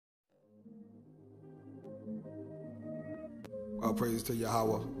All praise to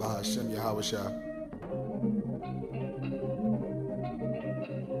Yahweh, Bahashem Yahweh Shah.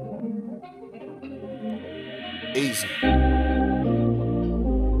 Easy.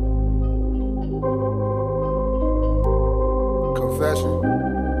 Confession.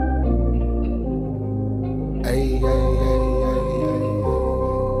 Ay, ay, ay, ay, ay.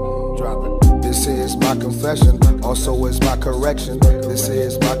 Drop it. This is my confession, also is my correction. This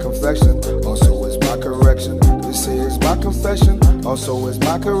is my confession, also is my correction. This is my confession, also is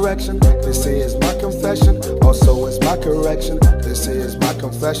my correction. This is my confession, also is my correction. This is my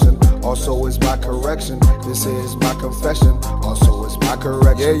confession, also is my correction. This is my confession, also is my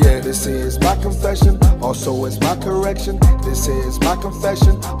correction. Yeah, yeah. This is my confession, also is my correction. This is my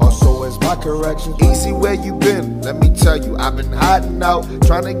confession, also is my correction. Easy, where you been? Let me tell you, I've been hiding out,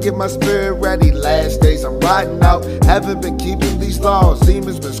 trying to get my spirit ready. Last days I'm riding out, haven't been keeping these laws.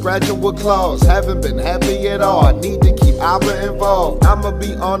 Demons been scratching with claws, haven't been happy at all. I need to keep Abba involved. I'ma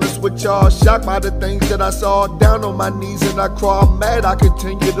be honest with y'all, shocked by the things that I saw. Down on my knees and I crawl, mad I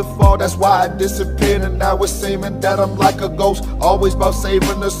continue to fall. That's why I disappeared and now it's seeming that I'm like a ghost. Always about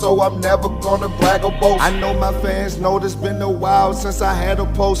saving the soul, I'm never gonna brag or boast. I know my fans know it's been a while since I had a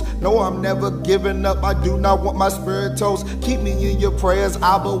post. No, I'm never giving up, I do not want my spirit toast. Keep me in your prayers,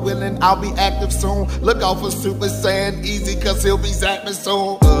 Abba willing, I'll be active soon. Look out for Super Saiyan Easy, cause he'll be zapping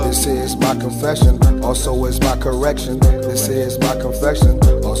soon. This is my confession, also is my correction. This is my confession,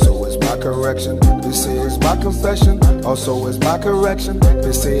 also is my correction. This is my confession, also is my correction.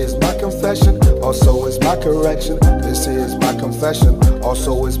 This is my confession, also is my correction. This is my confession,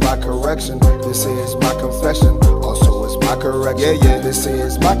 also is my correction. This is my confession, also is my correction. Yeah, yeah. This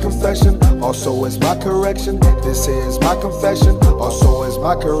is my confession, also is my correction. This is my confession, also is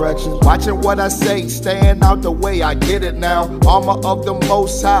my correction. Watching what I say, staying out the way, I get it now. Armor of the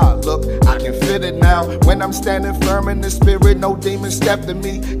Most High, look, I can fit it now. When I'm standing firm in the spirit, no demon stepping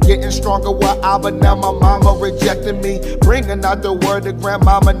me. Getting stronger with Abba, now my mama rejecting me. Bringing out the word to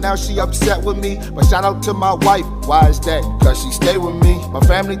grandmama, now she upset with me. But shout out to my wife, why is that? Cause she stay with me. My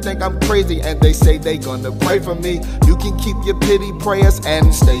family think I'm crazy and they say they gonna pray for me. You can keep your pity prayers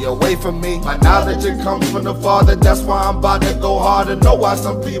and stay away from me. My knowledge, it comes from the Father, that's why I'm about to go harder. Know why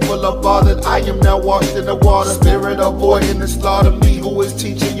some people are bothered, I am now washed in the water. Spirit avoiding the slaughter, me who is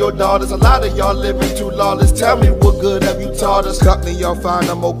teaching your daughters. A lot of y'all living too lawless, tell me what good have you taught us? Cut me off fine,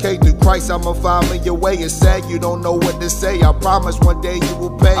 I'm okay, through Christ I'ma find me your way. It's sad you don't know what to say, I promise one day you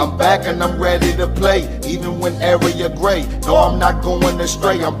will pay. I'm back and I'm ready to play, even when area gray. No, I'm not going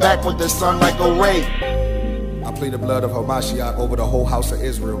astray, I'm back with the sun like a ray. I plead the blood of Hamashiach over the whole house of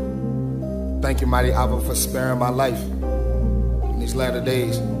Israel. Thank you, mighty Abba, for sparing my life in these latter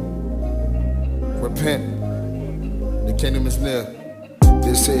days. Repent, the kingdom is near.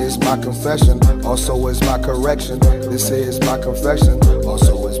 This is my confession, also is my correction. This is my confession,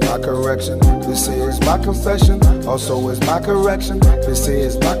 also is my correction. This is my confession, also is my correction. This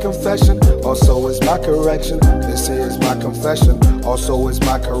is my confession, also is my correction. This is my confession, also is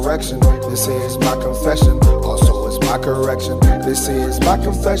my correction. This is my confession, also is my correction. This is my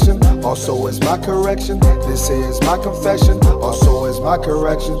confession, also is my correction. This is my confession, also is my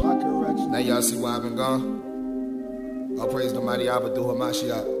correction. Now y'all see why I've been gone? I'll praise the mighty Abba through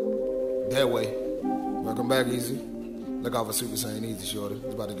Hamashiach. That way. Welcome back, Easy. Look out for Super Saiyan Easy, shorty.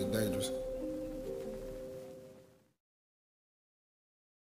 It's about to get dangerous.